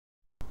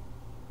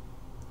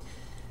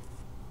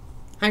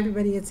Hi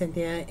everybody, it's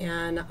Cynthia,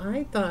 and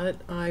I thought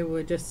I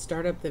would just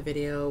start up the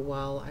video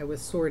while I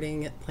was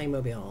sorting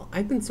Playmobil.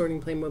 I've been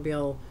sorting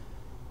Playmobil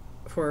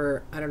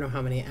for I don't know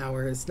how many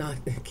hours, not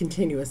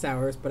continuous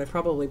hours, but I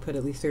probably put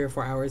at least 3 or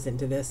 4 hours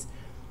into this.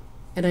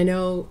 And I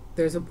know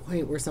there's a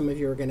point where some of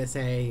you are going to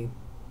say,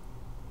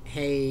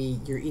 hey,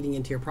 you're eating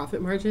into your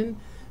profit margin,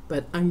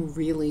 but I'm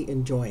really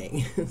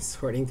enjoying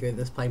sorting through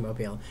this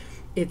Playmobil.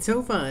 It's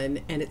so fun,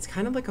 and it's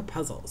kind of like a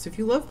puzzle. So if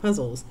you love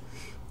puzzles,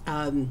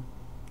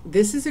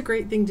 this is a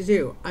great thing to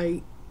do.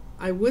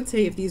 I would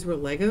say if these were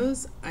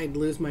Legos, I'd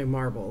lose my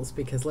marbles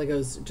because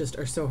Legos just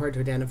are so hard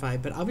to identify.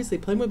 But obviously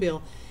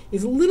Playmobil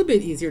is a little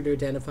bit easier to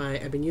identify.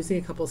 I've been using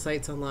a couple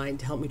sites online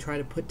to help me try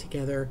to put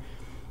together,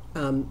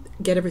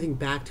 get everything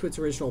back to its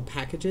original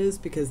packages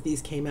because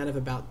these came out of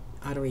about,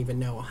 I don't even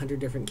know,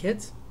 100 different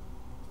kits.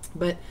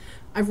 But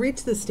I've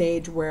reached the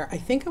stage where I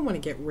think I want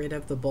to get rid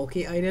of the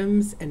bulky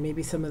items and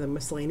maybe some of the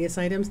miscellaneous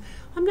items.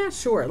 I'm not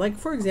sure. Like,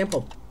 for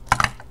example,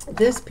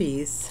 this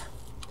piece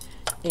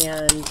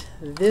and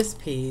this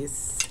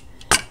piece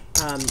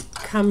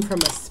come from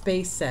a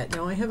space set.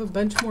 Now I have a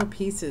bunch more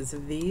pieces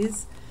of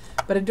these,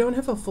 but I don't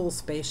have a full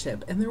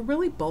spaceship, and they're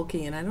really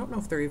bulky, and I don't know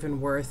if they're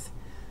even worth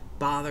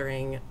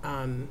bothering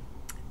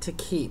to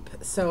keep.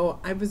 So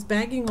I was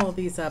bagging all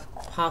these up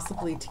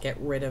possibly to get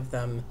rid of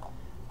them.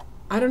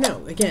 I don't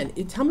know. Again,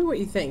 tell me what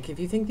you think. If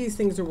you think these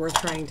things are worth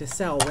trying to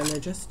sell when they're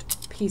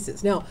just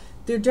pieces. Now,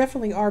 there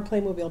definitely are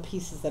Playmobil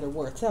pieces that are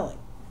worth selling.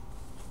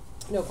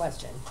 No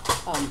question.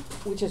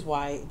 Which is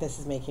why this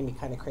is making me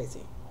kind of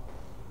crazy.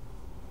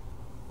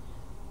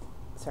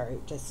 Sorry,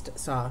 just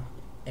saw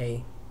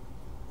a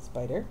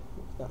spider.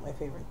 It's not my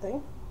favorite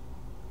thing.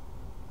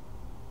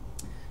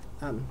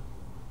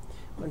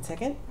 One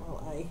second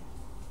while I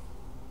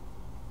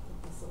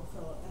get this little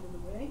fellow out of the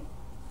way.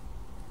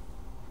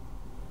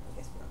 I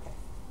guess we're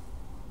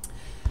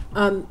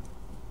okay.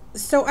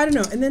 So I don't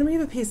know. And then we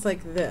have a piece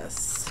like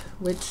this,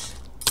 which,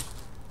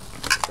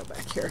 let's go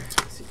back here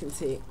so you can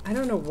see. I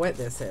don't know what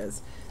this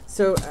is.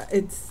 So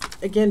it's,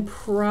 again,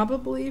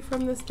 probably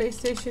from the space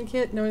station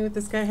kit, knowing what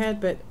this guy had,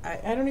 but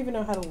I don't even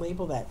know how to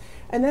label that.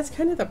 And that's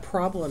kind of the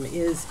problem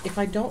is if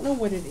I don't know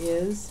what it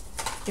is,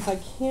 if I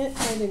can't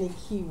find any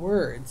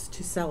keywords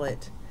to sell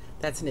it,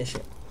 that's an issue.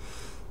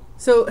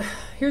 So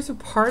here's a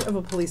part of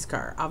a police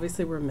car.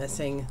 Obviously we're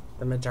missing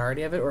the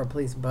majority of it, or a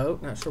police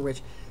boat, not sure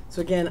which.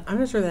 So again, I'm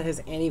not sure that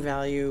has any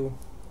value,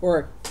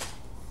 or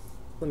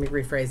let me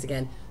rephrase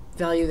again,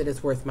 value that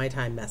is worth my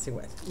time messing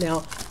with.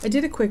 Now, I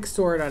did a quick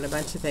sort on a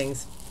bunch of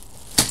things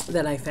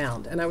that I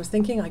found, and I was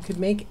thinking I could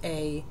make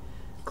a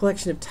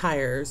collection of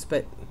tires,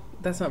 but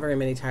that's not very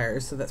many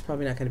tires, so that's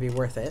probably not going to be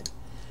worth it.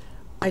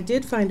 I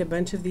did find a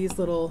bunch of these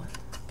little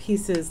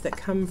pieces that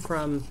come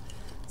from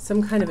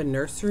some kind of a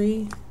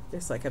nursery.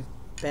 There's like a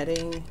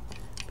bedding,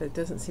 but it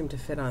doesn't seem to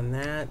fit on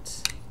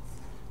that.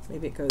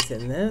 Maybe it goes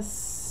in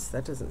this.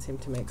 That doesn't seem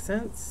to make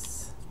sense.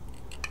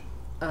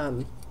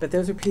 But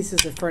those are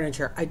pieces of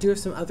furniture. I do have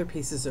some other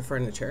pieces of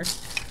furniture.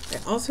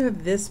 I also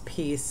have this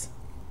piece,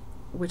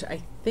 which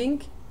I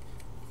think,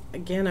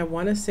 again, I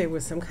want to say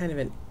was some kind of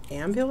an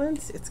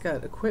ambulance. It's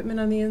got equipment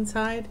on the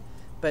inside,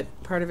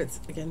 but part of it's,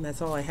 again,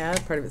 that's all I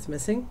had. Part of it's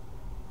missing.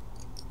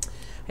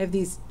 I have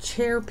these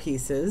chair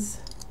pieces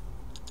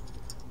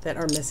that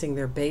are missing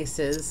their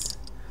bases.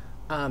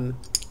 Not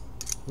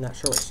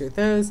sure what to do with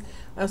those.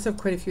 I also have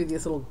quite a few of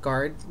these little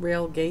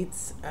guardrail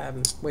gates,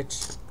 which,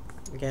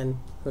 again,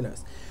 who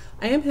knows.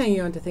 I am hanging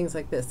on to things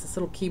like this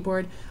little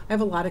keyboard. I have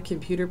a lot of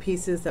computer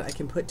pieces that I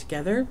can put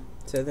together,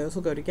 so those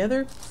will go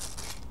together.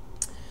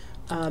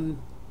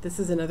 This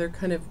is another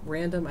kind of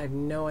random, I have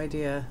no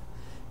idea.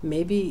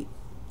 Maybe,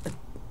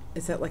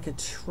 is that like a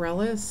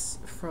trellis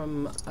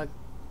from a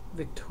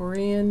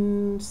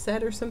Victorian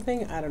set or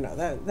something? I don't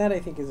know. That I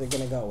think is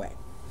going to go away.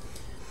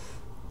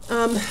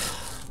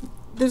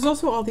 There's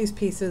also all these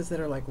pieces that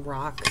are like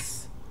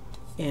rocks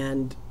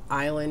and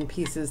island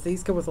pieces.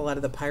 These go with a lot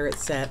of the pirate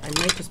set. I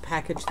might just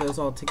package those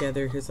all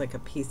together. Here's like a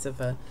piece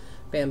of a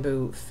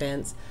bamboo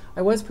fence.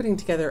 I was putting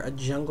together a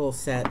jungle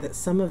set that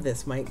some of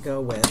this might go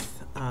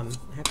with. I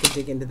have to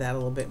dig into that a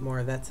little bit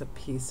more. That's a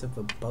piece of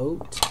a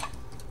boat,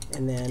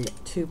 and then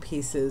 2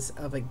 pieces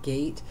of a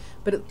gate.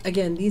 But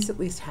again, these at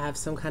least have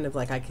some kind of,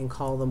 like, I can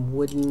call them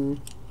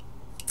wooden,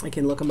 I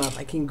can look them up,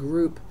 I can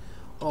group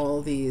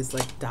all these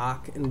like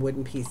dock and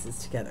wooden pieces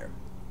together.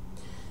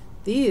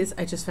 These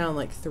I just found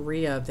like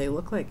 3 of. They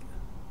look like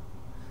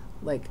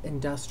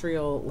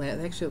industrial lamps.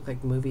 They actually look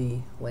like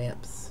movie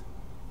lamps.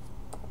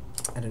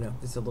 I don't know.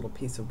 There's a little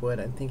piece of wood.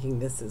 I'm thinking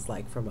this is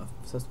like from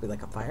supposed to be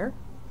like a fire.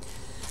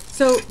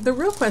 So the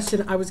real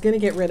question I was going to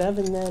get rid of,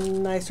 and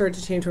then I started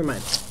to change my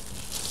mind,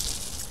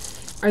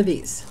 are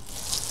these.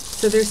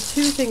 So there's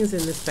 2 things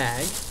in this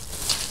bag.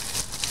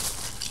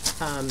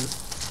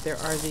 There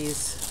are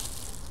these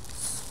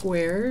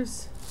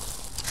squares,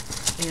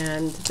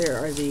 and there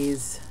are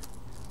these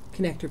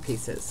connector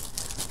pieces.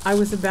 I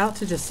was about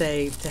to just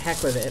say to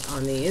heck with it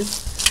on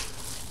these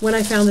when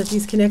I found that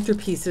these connector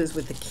pieces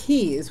with the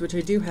keys, which I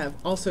do have,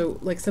 also,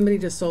 like, somebody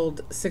just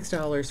sold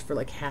 $6 for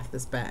like half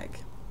this bag.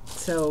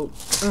 So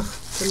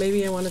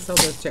maybe I want to sell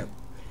those too.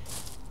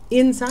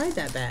 Inside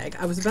that bag,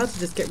 I was about to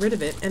just get rid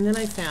of it, and then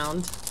I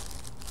found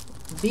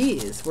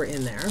these were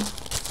in there.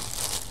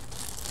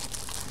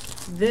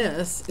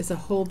 This is a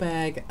whole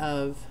bag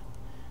of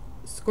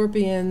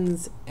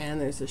scorpions, and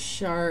there's a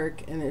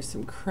shark, and there's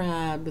some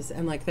crabs,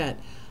 and like that.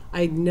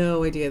 I had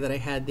no idea that I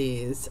had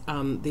these.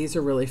 These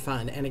are really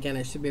fun, and again,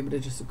 I should be able to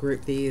just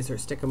group these or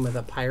stick them with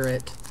a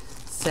pirate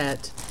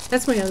set.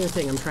 That's my other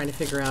thing I'm trying to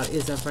figure out,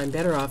 is if I'm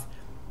better off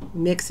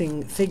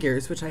mixing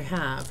figures, which I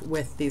have,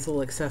 with these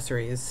little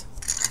accessories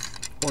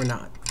or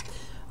not.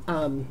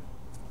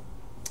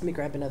 Let me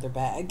grab another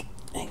bag.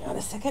 Hang on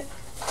a second.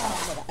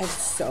 Oh, I have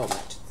so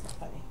much. It's not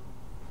funny.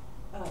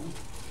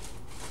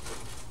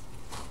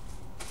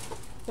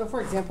 So for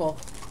example,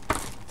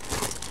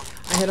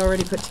 I had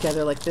already put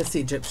together like this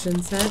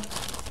Egyptian set.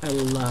 I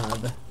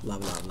love,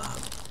 love, love,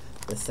 love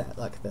this set.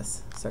 Look,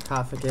 this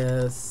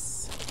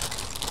sarcophagus.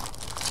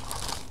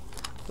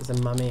 There's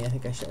a mummy. I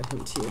think I showed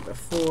him to you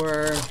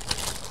before.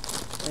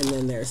 And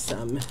then there's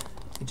some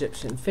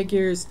Egyptian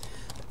figures.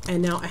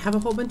 And now I have a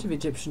whole bunch of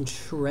Egyptian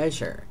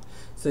treasure.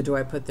 So do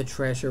I put the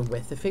treasure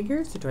with the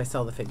figures, or do I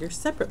sell the figures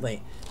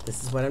separately?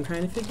 This is what I'm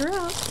trying to figure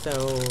out.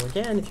 So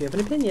again, if you have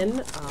an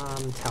opinion,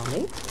 tell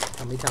me.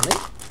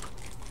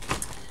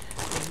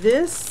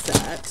 This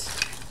set,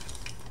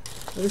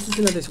 well, this is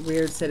another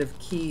weird set of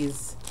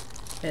keys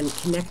and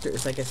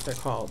connectors, I guess they're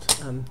called.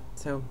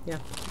 So yeah,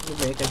 we'll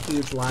make a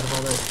huge lot of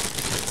all those.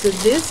 So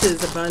this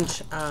is a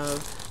bunch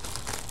of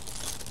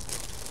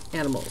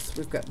animals.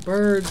 We've got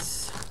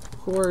birds,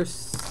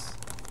 horse,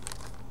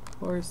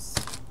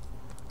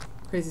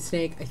 crazy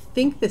snake. I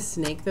think the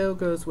snake though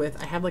goes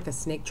with, I have like a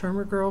snake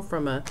charmer girl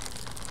from a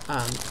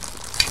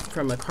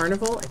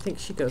carnival. I think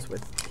he goes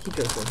with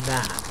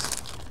that.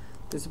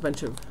 There's a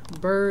bunch of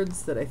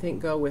birds that I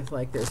think go with,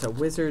 like, there's a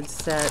wizard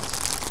set,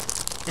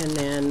 and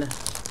then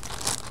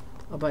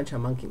a bunch of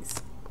monkeys.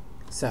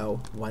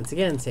 So once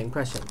again, same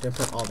question. Do I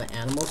put all the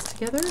animals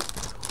together,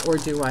 or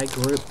do I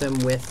group them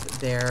with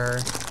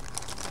their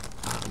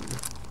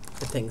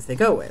the things they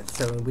go with?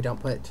 So we don't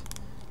put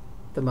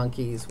the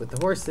monkeys with the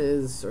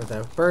horses, or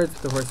the birds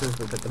with the horses.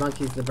 We put the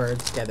monkeys and the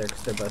birds together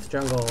because they're both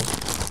jungle.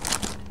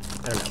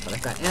 I don't know, but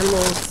I've got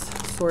animals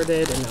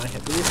sorted, and now I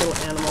have these little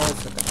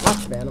animals. I've got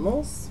lots of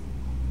animals.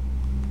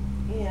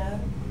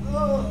 And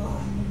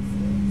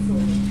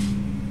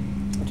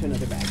to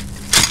another bag.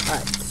 All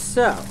right,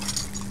 so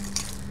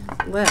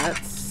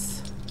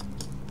let's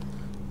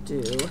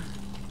do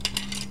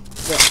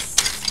this.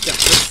 Get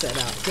this set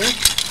out here.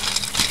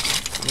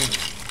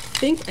 I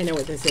think I know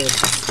what this is.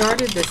 I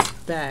started this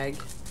bag.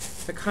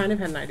 I kind of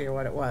had an idea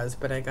what it was,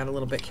 but I got a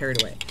little bit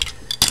carried away.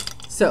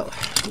 So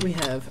we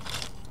have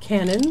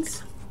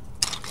cannons,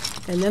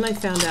 and then I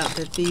found out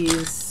that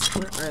these,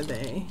 where are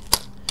they?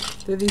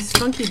 They're these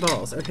funky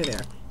balls. Okay,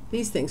 there.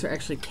 These things are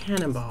actually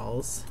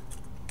cannonballs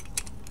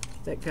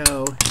that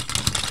go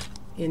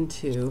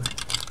into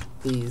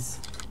these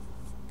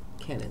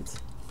cannons.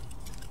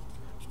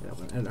 I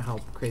don't know how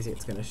crazy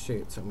it's going to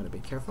shoot, so I'm going to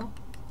be careful.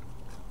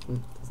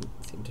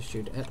 Doesn't seem to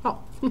shoot at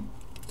all.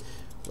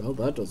 Well,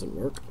 that doesn't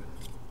work.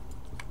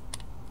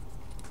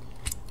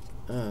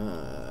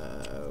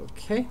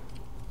 Okay.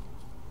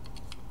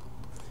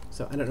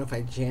 So I don't know if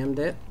I jammed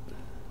it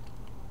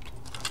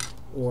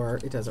or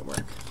it doesn't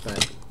work,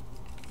 but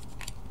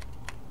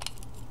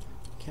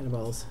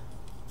cannonballs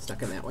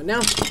stuck in that one.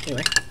 Now,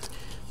 anyway,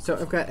 so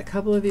I've got a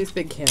couple of these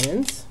big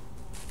cannons,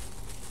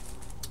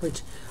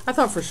 which I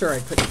thought for sure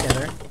I'd put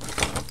together.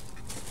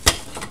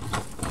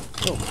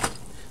 Oh,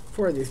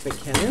 4 of these big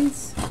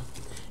cannons.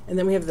 And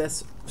then we have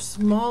this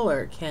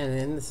smaller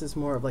cannon. This is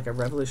more of like a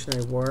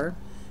Revolutionary War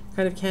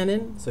kind of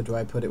cannon. So do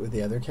I put it with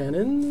the other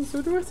cannons,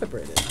 or do I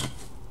separate it?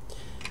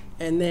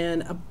 And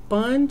then a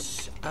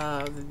bunch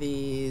of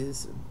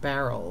these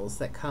barrels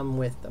that come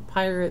with the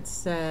pirate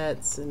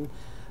sets, and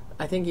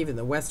I think even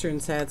the Western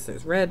sets.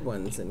 There's red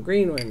ones and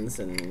green ones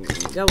and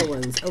yellow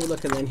ones. Oh,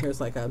 look, and then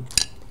here's like a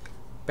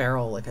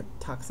barrel, like a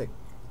toxic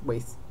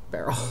waste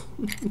barrel.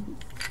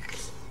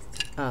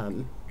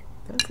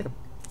 That's like a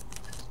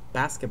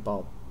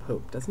basketball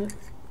hoop, doesn't it?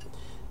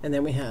 And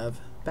then we have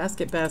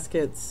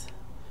baskets,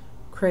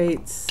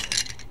 crates.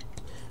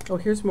 Oh,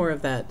 here's more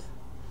of that.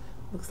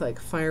 Looks like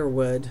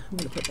firewood. I'm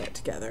going to put that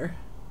together.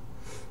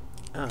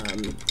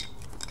 And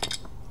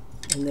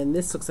then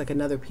this looks like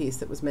another piece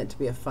that was meant to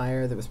be a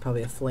fire. There was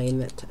probably a flame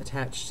that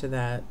attached to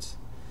that.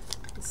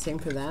 Same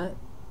for that,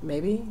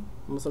 maybe.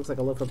 Almost looks like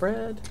a loaf of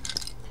bread.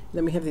 And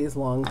then we have these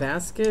long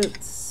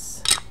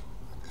baskets.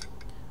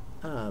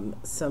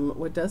 Some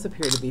what does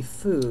appear to be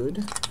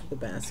food for the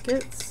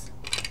baskets.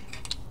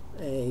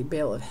 A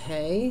bale of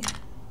hay.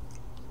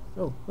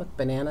 Oh, look,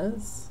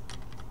 bananas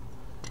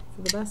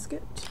for the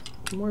basket.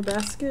 More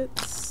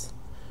baskets.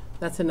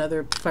 That's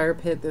another fire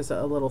pit. There's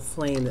a little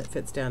flame that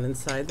fits down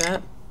inside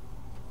that.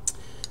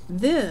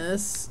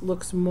 This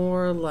looks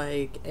more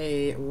like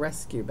a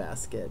rescue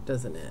basket,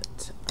 doesn't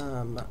it?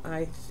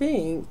 I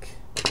think,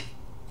 I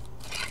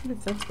wonder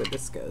if that's where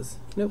this goes.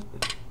 Nope.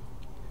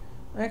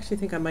 I actually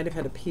think I might have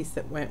had a piece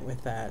that went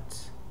with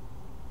that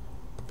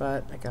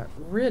but I got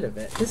rid of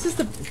it. This is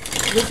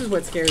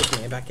what scares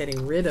me about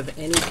getting rid of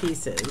any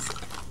pieces,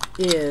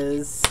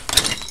 is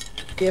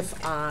if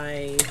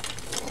I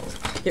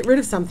get rid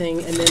of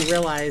something and then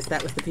realize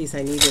that was the piece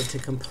I needed to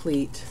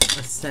complete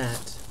a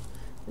set.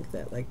 Like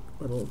that, like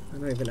little, I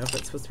don't even know if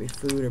it's supposed to be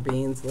food or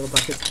beans, little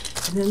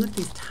buckets. And then look,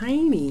 these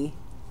tiny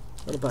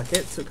little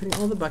buckets. So putting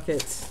all the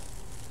buckets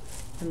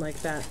and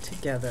like that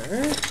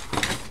together.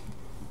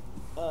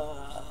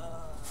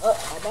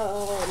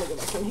 Let me go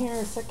back in here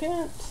a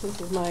second.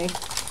 This is my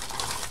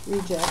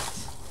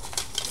reject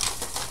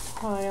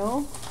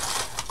pile.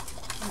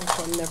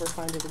 I'll never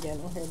find it again.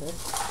 Oh, here it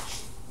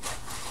is.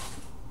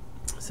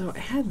 So I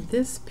had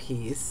this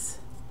piece,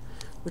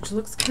 which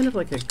looks kind of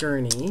like a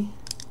gurney.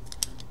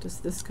 Does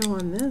this go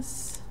on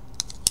this?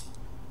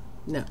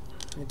 No,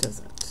 it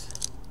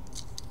doesn't.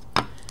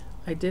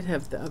 I did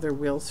have the other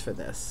wheels for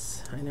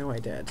this. I know I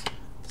did.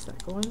 Does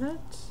that go on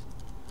that?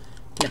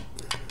 No.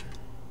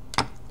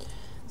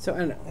 So I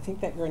don't know. I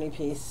think that gurney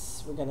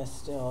piece we're gonna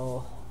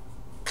still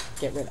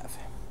get rid of.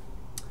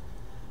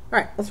 All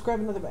right, let's grab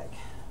another bag.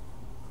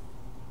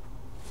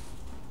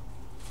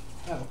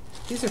 Oh,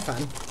 these are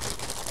fun.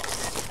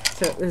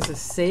 So there's a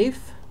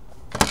safe,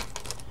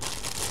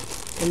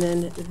 and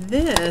then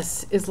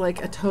this is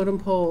like a totem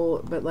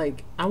pole, but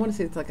like, I want to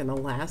say it's like an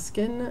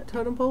Alaskan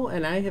totem pole,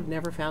 and I have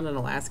never found an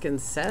Alaskan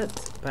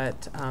set,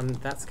 but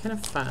that's kind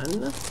of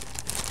fun.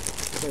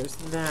 There's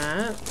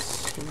that.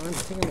 You know, I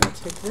think I'm going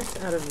to take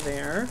this out of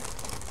there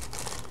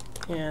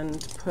and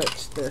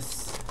put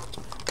this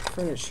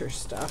furniture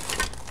stuff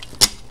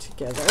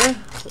together.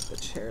 Put the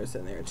chairs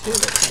in there too,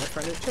 that kind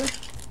of furniture.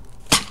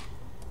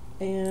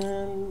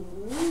 And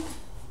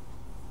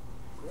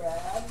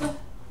grab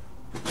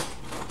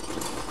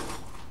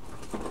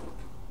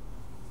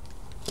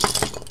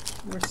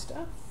more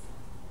stuff.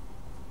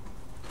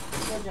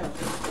 That's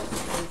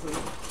crazy.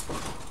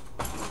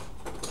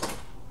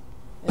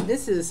 And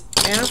this is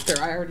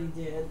after I already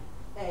did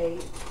a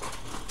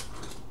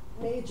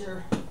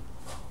major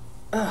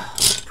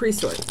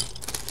pre-sort.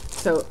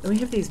 So we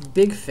have these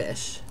big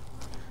fish,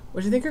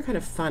 which I think are kind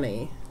of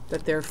funny,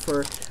 that they're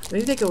for,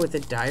 maybe they go with the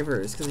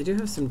divers, because I do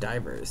have some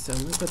divers, so I'm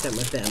going to put them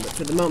with them. But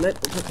for the moment,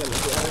 we'll put them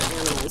with the other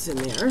animals in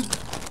there.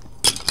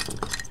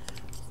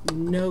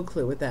 No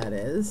clue what that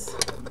is.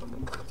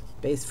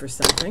 Base for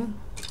something.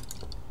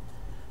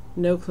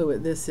 No clue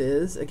what this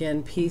is.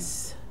 Again,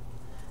 piece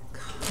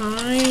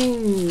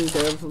kind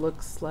of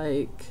looks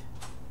like,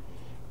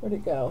 where'd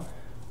it go?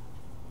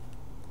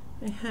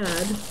 I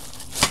had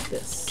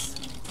this.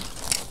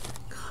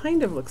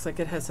 Kind of looks like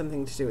it has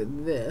something to do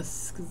with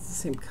this, because it's the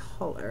same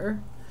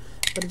color,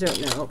 but I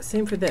don't know.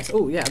 Same for this.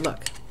 Oh yeah,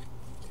 look.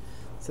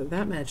 So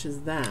that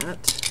matches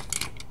that,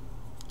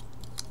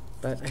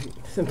 but I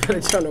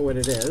don't know what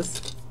it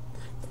is.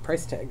 The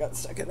price tag got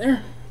stuck in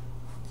there.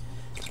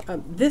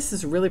 This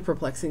is really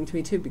perplexing to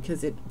me too,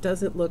 because it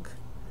doesn't look,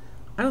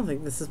 I don't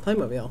think this is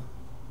Playmobil.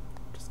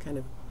 Just kind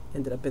of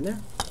ended up in there.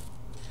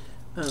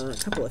 A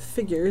couple of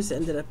figures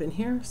ended up in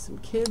here. Some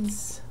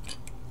kids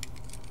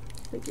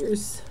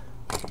figures.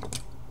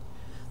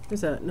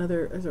 There's a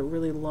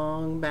really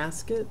long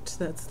basket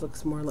that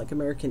looks more like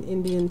American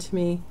Indian to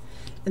me.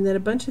 And then a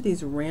bunch of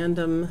these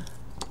random,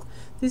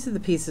 these are the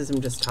pieces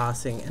I'm just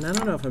tossing. And I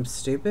don't know if I'm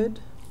stupid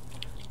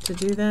to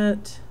do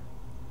that,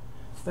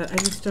 but I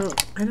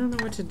don't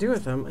know what to do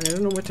with them, and I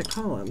don't know what to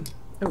call them.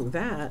 Oh,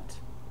 that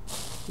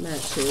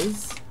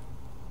matches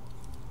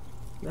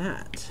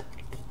that.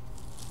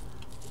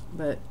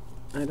 But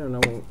I don't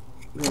know,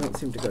 they don't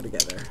seem to go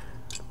together.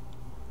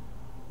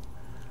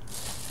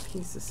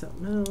 Piece of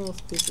something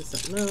else, piece of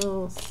something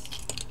else.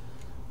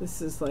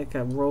 This is like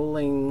a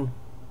rolling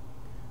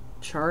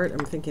chart.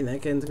 I'm thinking that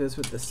again goes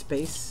with the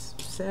space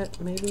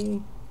set,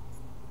 maybe.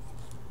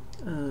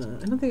 I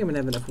don't think I'm gonna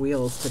have enough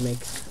wheels to make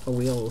a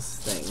wheels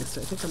thing,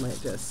 so I think I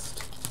might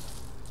just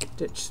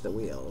ditch the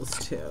wheels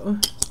too.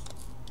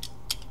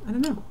 I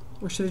don't know.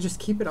 Or should I just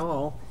keep it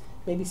all,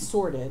 maybe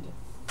sorted,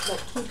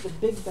 but keep the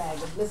big bag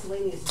of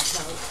miscellaneous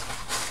junk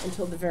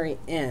until the very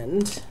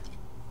end,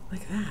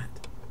 like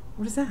that.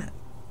 What is that?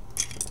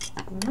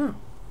 I don't know.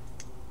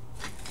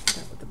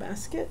 That with the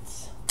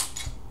baskets.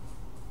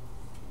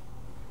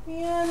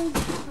 And go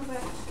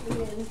back to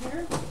the end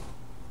here.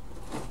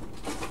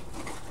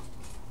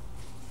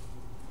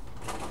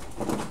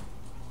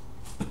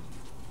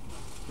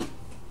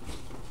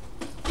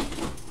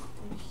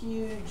 A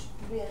huge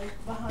bin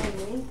behind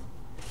me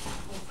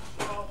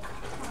with all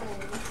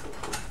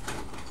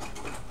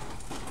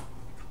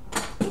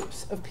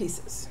kinds of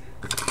pieces.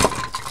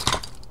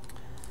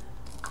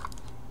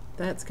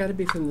 That's got to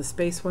be from the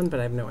space one,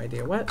 but I have no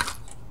idea what.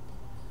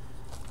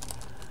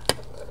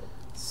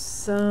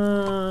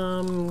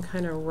 Some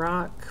kind of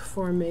rock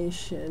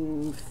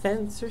formation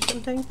fence or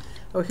something.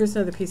 Oh, here's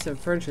another piece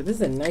of furniture. This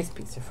is a nice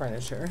piece of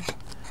furniture.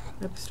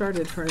 I've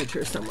started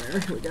furniture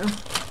somewhere. Here we go.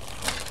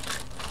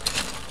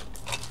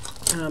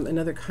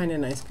 Another kind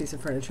of nice piece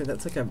of furniture.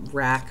 That's like a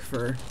rack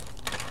for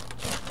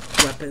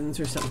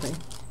weapons or something.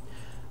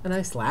 A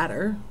nice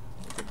ladder.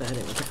 Put that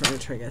in with the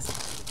furniture, I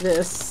guess.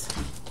 This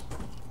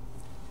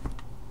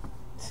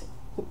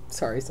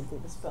Sorry,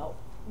 something just fell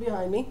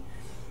behind me.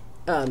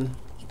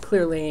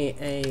 Clearly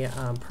a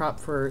prop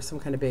for some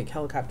kind of big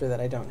helicopter that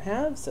I don't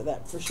have, so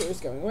that for sure is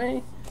going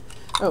away.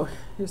 Oh,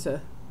 here's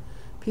a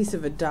piece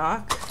of a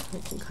dock. I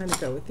can kind of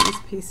go with these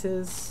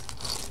pieces.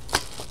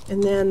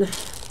 And then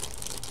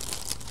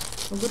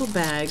a little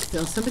bag.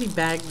 Now, somebody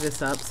bagged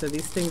this up, so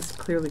these things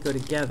clearly go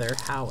together.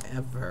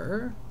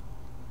 However,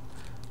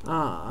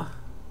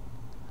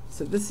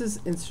 so this is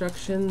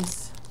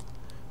instructions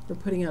for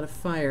putting out a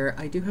fire.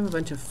 I do have a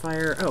bunch of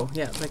fire. Oh,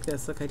 yeah, like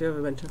this. Look, I do have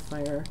a bunch of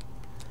fire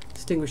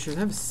extinguishers. I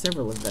have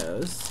several of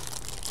those.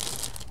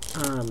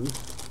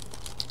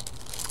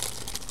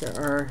 There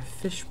are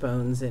fish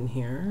bones in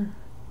here.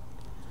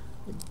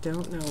 I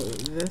don't know.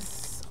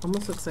 This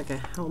almost looks like a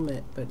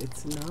helmet, but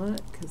it's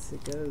not because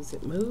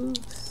it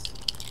moves.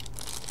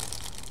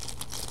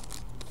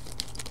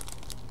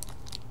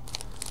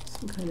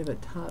 Some kind of a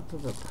top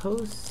of a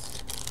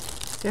post.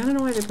 See, I don't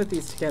know why they put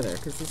these together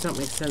because these don't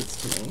make sense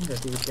to me that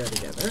these go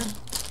together.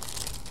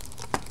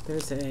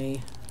 There's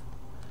a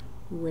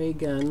ray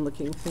gun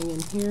looking thing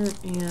in here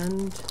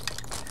and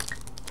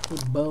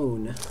a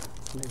bone,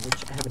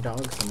 which I have a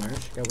dog somewhere. I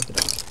should go with the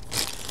dog.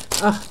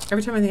 Oh,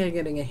 every time I think I'm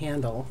getting a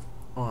handle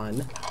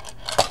on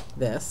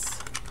this,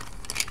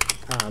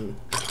 I'm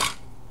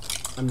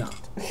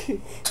not.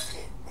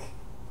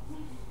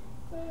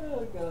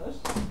 Oh gosh.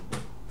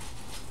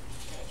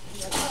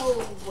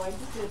 Oh, I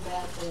just did a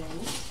bad thing.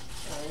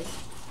 Sorry.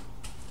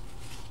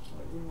 I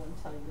didn't want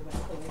to tell you the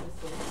bad thing I just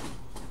did.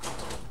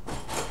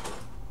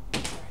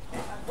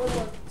 Alright, one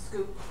more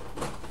scoop.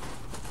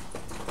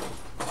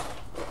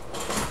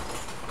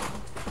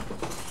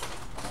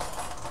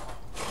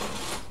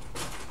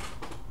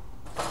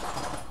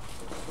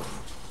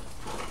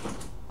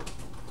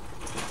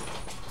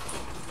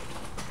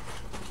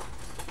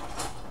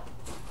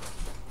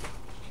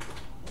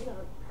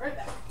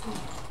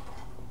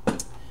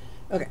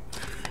 Okay,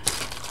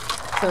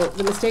 so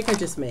the mistake I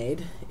just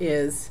made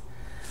is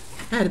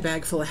I had a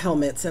bag full of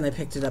helmets and I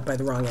picked it up by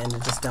the wrong end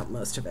and just dumped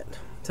most of it.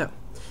 So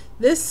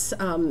this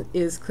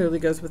is clearly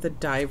goes with a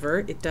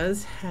diver. It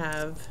does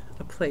have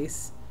a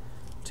place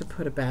to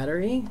put a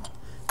battery,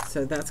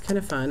 so that's kind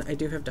of fun. I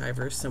do have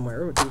divers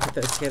somewhere. We can put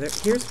those together.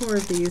 Here's more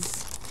of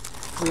these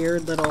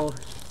weird little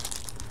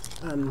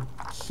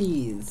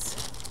keys.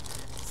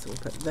 So we'll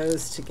put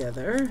those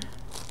together.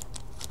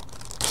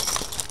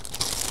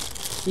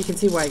 You can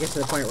see why I get to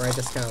the point where I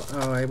just go,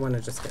 oh, I want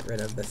to just get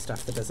rid of this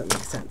stuff that doesn't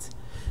make sense.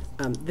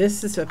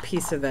 This is a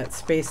piece of that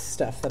space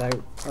stuff that I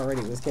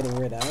already was getting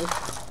rid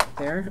of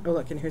there. Oh,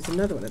 look, and here's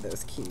another one of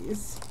those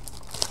keys.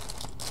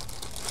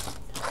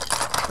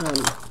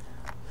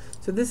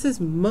 So this is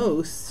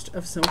most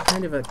of some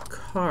kind of a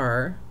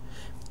car,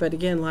 but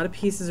again, a lot of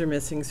pieces are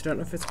missing, so I don't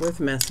know if it's worth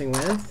messing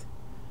with.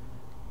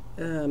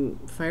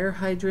 Fire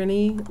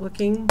hydrant-y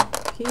looking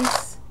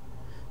piece.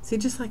 See,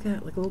 just like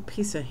that, like a little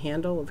piece of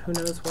handle of who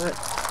knows what.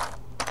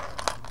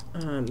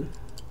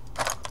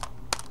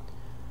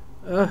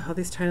 Oh, all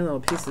these tiny little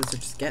pieces are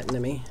just getting to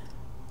me.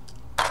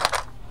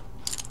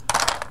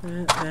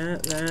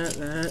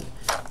 That.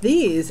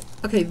 These,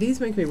 okay,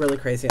 these make me really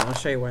crazy, and I'll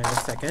show you why in a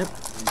second.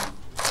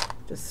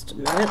 Just a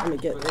minute, let me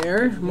get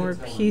there. More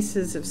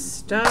pieces of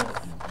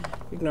stuff.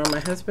 Ignore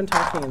my husband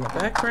talking in the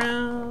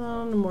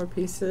background. More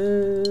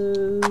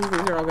pieces.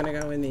 These are all going to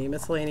go in the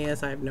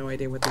miscellaneous. I have no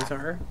idea what these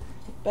are.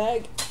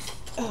 Bag.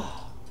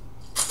 Oh.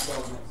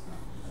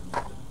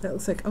 That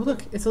looks like, oh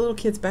look, it's a little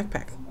kid's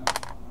backpack.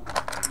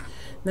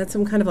 That's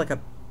some kind of like a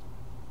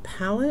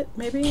palette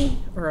maybe,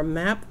 or a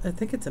map. I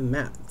think it's a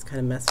map. It's kind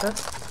of messed up.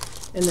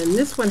 And then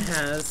this one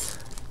has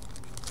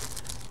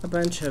a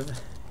bunch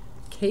of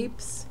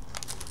capes.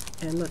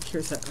 And look,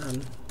 here's a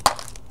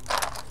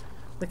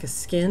like a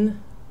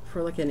skin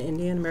for like an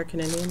Indian, American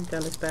Indian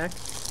down his back.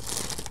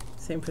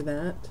 Same for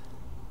that.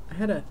 I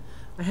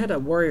had a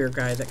warrior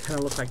guy that kind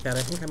of looked like that.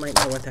 I think I might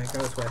know what that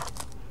goes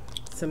with.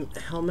 Some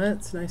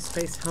helmets, nice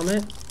space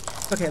helmet.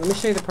 Okay, let me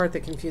show you the part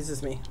that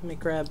confuses me. Let me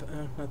grab,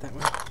 not that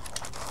one.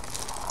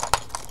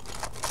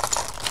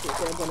 Let me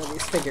grab one of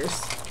these figures.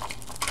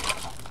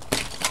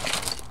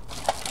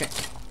 Okay,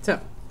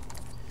 so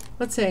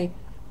let's say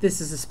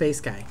this is a space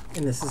guy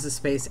and this is a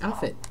space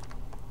outfit.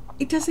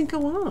 It doesn't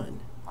go on.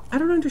 I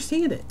don't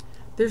understand it.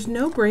 There's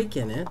no break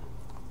in it.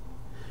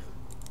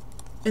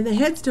 And the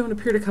heads don't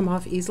appear to come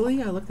off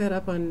easily. I looked that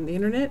up on the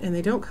internet and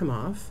they don't come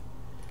off.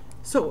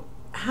 So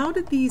how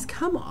did these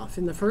come off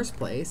in the first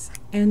place?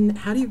 And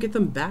how do you get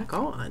them back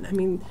on? I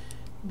mean,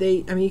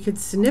 you could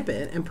snip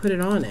it and put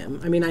it on him.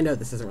 I mean, I know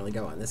this doesn't really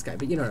go on this guy,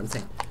 but you know what I'm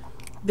saying.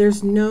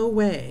 There's no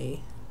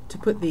way to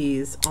put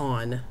these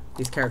on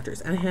these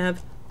characters. And I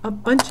have a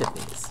bunch of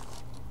these.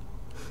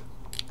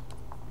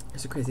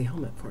 There's a crazy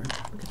helmet for him.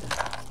 Look at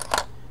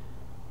that.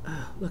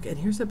 Look, and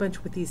here's a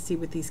bunch with these, see,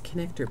 with these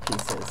connector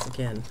pieces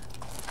again.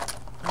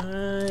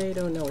 I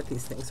don't know what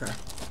these things are.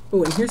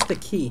 Oh, and here's the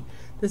key.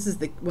 This is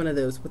one of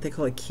those, what they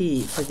call a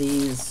key for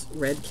these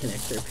red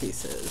connector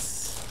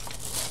pieces.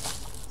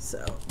 So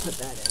put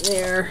that in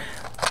there.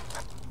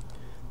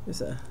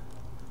 There's a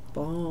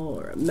ball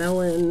or a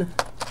melon.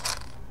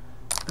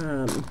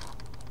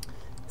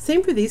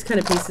 Same for these kind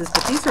of pieces,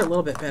 but these are a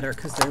little bit better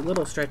because they're a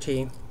little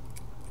stretchy.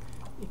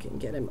 You can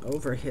get him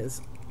over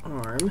his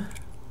arm.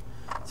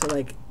 So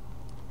like,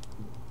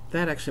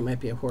 that actually might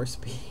be a horse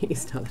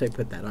piece now that I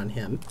put that on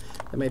him.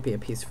 That might be a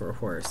piece for a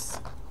horse.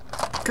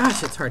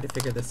 Gosh, it's hard to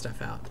figure this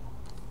stuff out.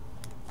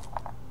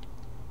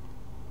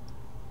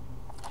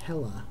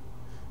 Hella.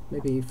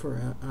 Maybe for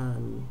a,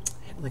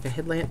 like a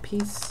headlamp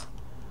piece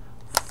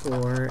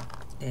for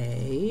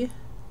a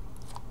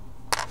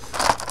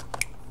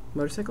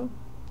motorcycle.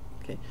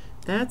 Okay,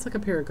 that's like a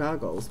pair of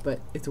goggles,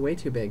 but it's way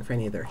too big for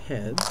any of their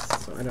heads,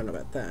 so I don't know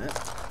about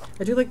that.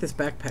 I do like this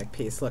backpack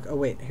piece. Look, oh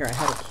wait, here, I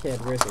had a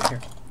kid. Where is he? Here,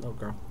 little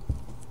girl.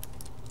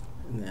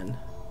 And then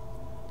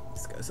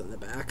this goes in the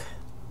back.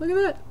 Look at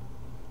that.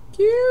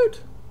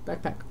 Cute.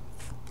 Backpack.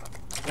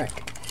 All right.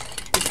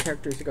 These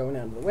characters are going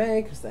out of the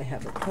way because they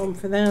have a home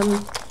for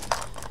them.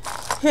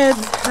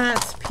 Heads,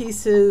 hats,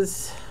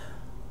 pieces,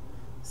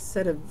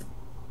 set of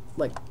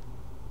like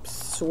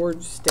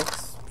sword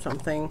sticks,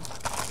 something.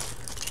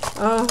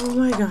 Oh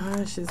my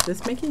gosh, is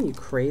this making you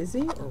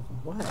crazy or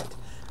what?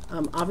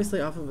 Obviously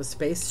off of a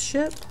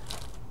spaceship.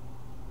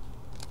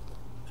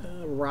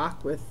 A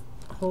rock with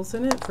holes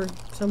in it for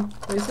some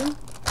reason.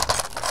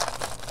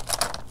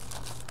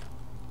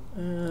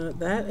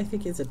 That I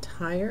think is a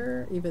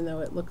tire, even though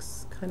it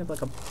looks kind of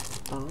like a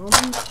bomb.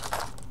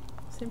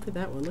 Same for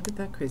that one. Look at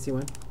that crazy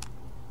one.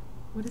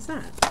 What is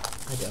that?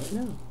 I don't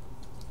know.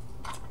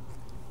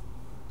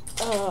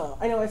 Oh,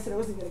 I know I said I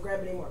wasn't going to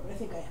grab any more, but I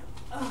think I am.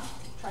 Oh,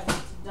 try not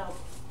to dump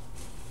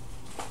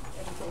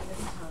everything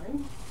this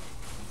time.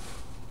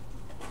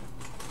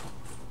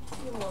 A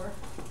few more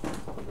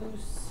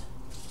loose,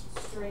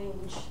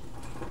 strange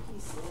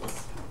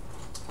pieces.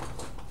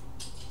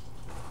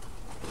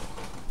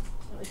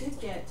 Well, I did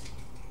get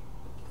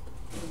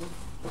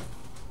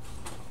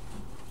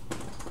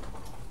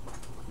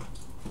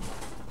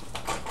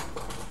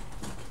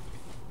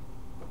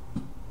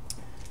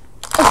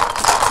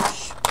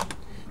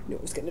knew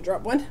I was going to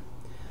drop one.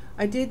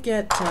 I did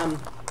get a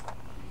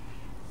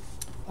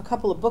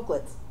couple of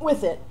booklets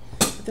with it,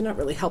 but they're not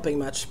really helping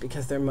much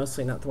because they're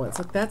mostly not the ones.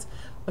 Look, that's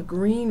a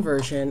green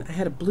version. I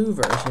had a blue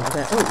version of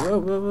that. Oh, whoa,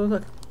 whoa, whoa,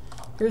 look.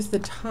 Here's the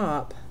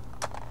top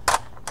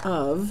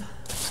of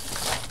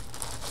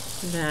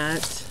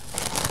that.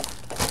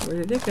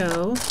 Where did it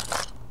go?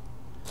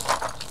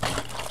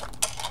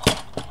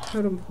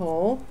 Totem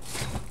pole.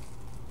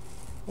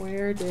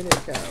 Where did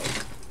it go?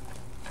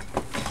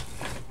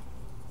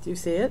 Do you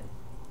see it?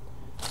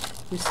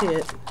 You see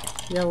it?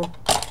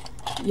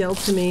 Yell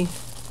to me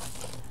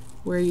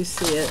where you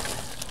see it,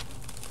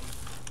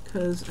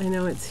 because I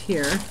know it's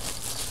here.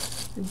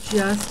 I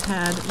just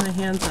had my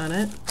hands on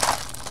it,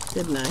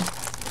 didn't I?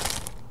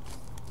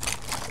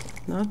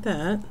 Not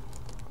that.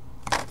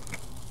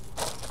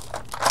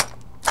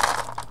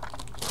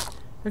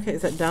 Okay,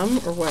 is that dumb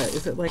or what?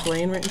 Is it like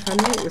laying right in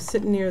front of me? It was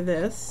sitting near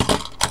this.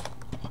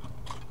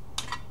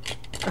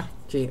 Oh,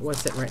 gee, it was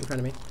sitting right in front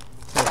of me.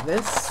 So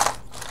this.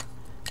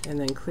 And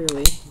then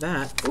clearly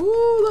that.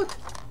 Ooh, look!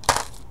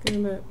 Get a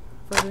bit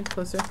further,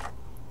 closer.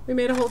 We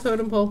made a whole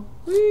totem pole.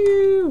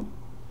 Woo!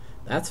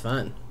 That's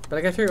fun. But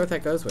I gotta figure out what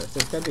that goes with.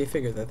 There's gotta be a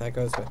figure that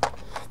goes with.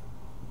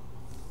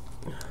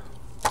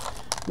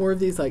 More of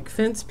these like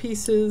fence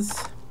pieces.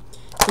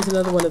 Here's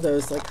another one of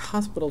those like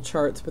hospital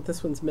charts, but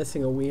this one's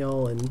missing a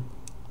wheel, and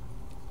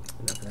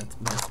I don't know if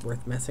that's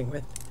worth messing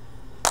with.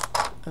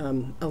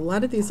 A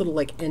lot of these little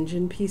like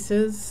engine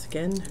pieces.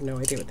 Again, I have no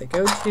idea what they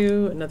go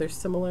to. Another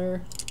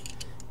similar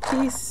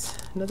piece,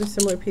 another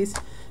similar piece.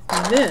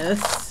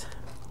 This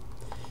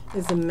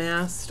is a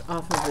mast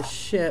off of a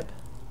ship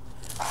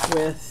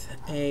with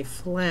a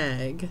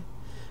flag,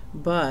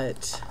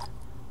 but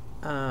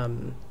I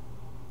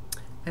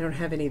don't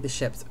have any of the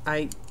ships.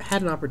 I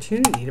had an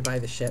opportunity to buy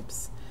the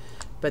ships,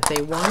 but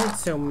they wanted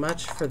so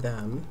much for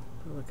them.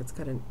 Oh, look, it's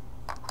got an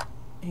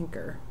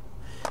anchor.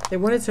 They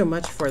wanted so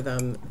much for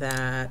them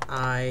that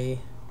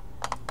I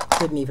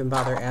didn't even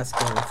bother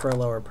asking for a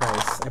lower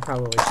price. I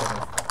probably should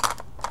have.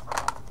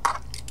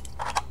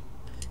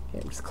 Okay,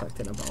 I'm just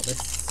collecting up all this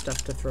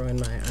stuff to throw in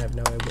my I have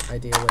no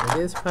idea what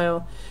it is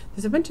pile.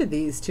 There's a bunch of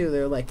these too.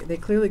 They're like, they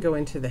clearly go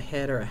into the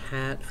head or a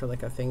hat for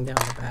like a thing down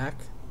the back.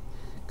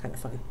 Kind of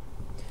fun.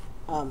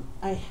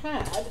 I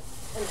had, and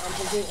I'm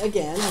thinking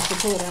again, I have to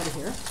pull it out of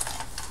here.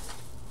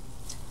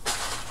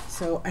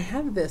 So I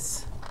have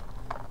this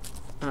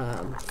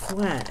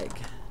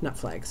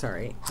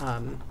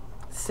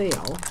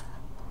sail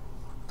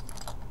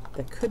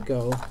that could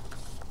go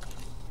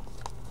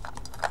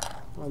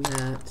on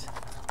that.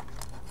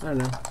 I don't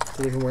know, is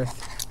it even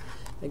worth,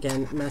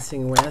 again,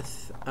 messing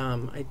with.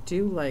 I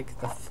do like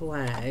the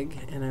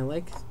flag, and I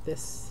like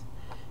this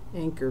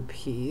anchor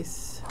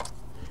piece,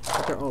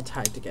 but they're all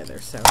tied together,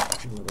 so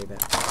I'm gonna leave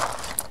it.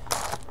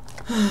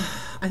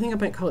 I think I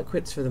might call it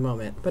quits for the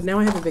moment, but now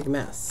I have a big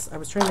mess. I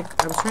was trying to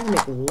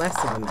make less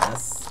of a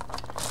mess,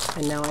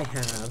 and now I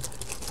have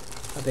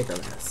a bigger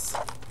mess.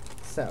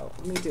 So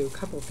let me do a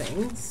couple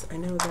things. I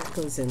know that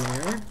goes in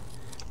there.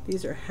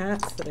 These are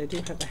hats that I do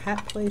have a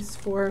hat place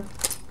for.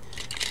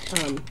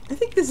 I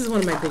think this is one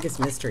of my biggest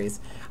mysteries.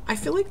 I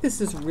feel like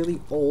this is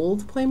really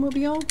old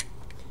Playmobil,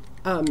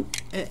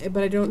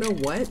 but I don't know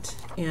what,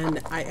 and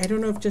I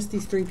don't know if just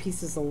these 3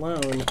 pieces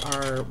alone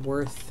are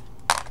worth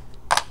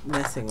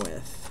messing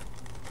with.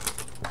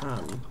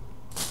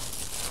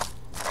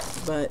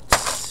 But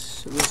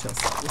we shall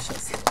see. We shall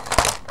see.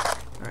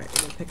 All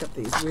right, we'll pick up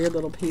these weird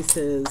little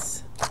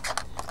pieces.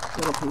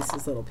 Little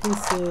pieces, little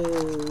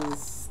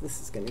pieces. This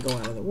is going to go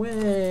out of the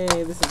way.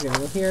 This is going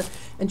to go here.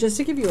 And just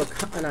to give you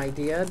an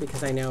idea,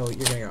 because I know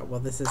you're going to go, well,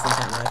 this isn't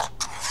that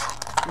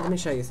much. Let me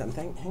show you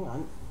something. Hang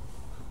on.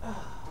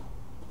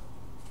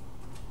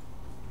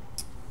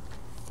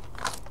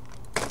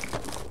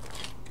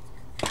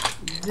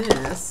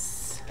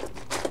 This,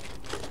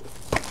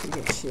 to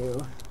get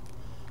you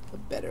a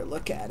better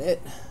look at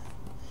it,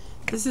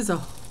 this is a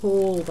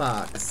whole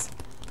box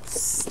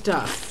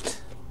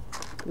stuffed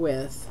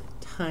with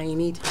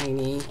tiny,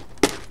 tiny,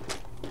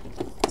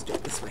 let's do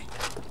it this way.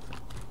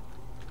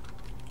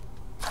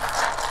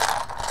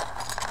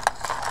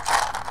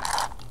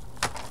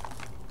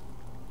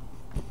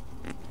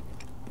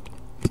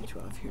 Get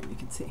you off here and you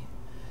can see.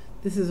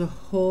 This is a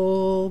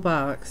whole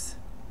box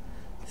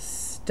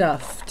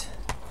stuffed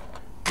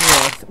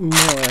with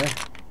more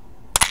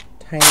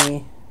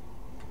tiny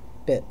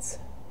bits.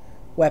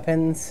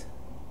 Weapons,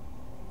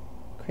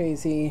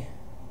 crazy,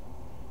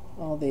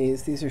 all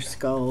these are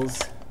skulls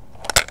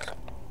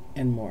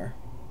and more.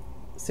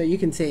 So you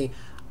can see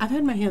I've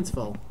had my hands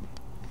full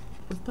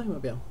with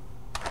Playmobil.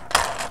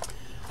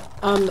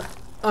 I'm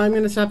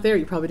going to stop there.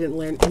 You probably didn't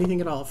learn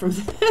anything at all from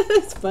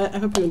this, but I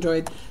hope you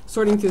enjoyed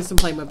sorting through some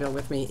Playmobil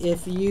with me.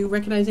 If you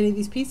recognize any of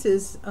these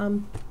pieces,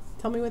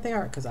 tell me what they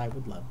are, because I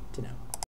would love to know.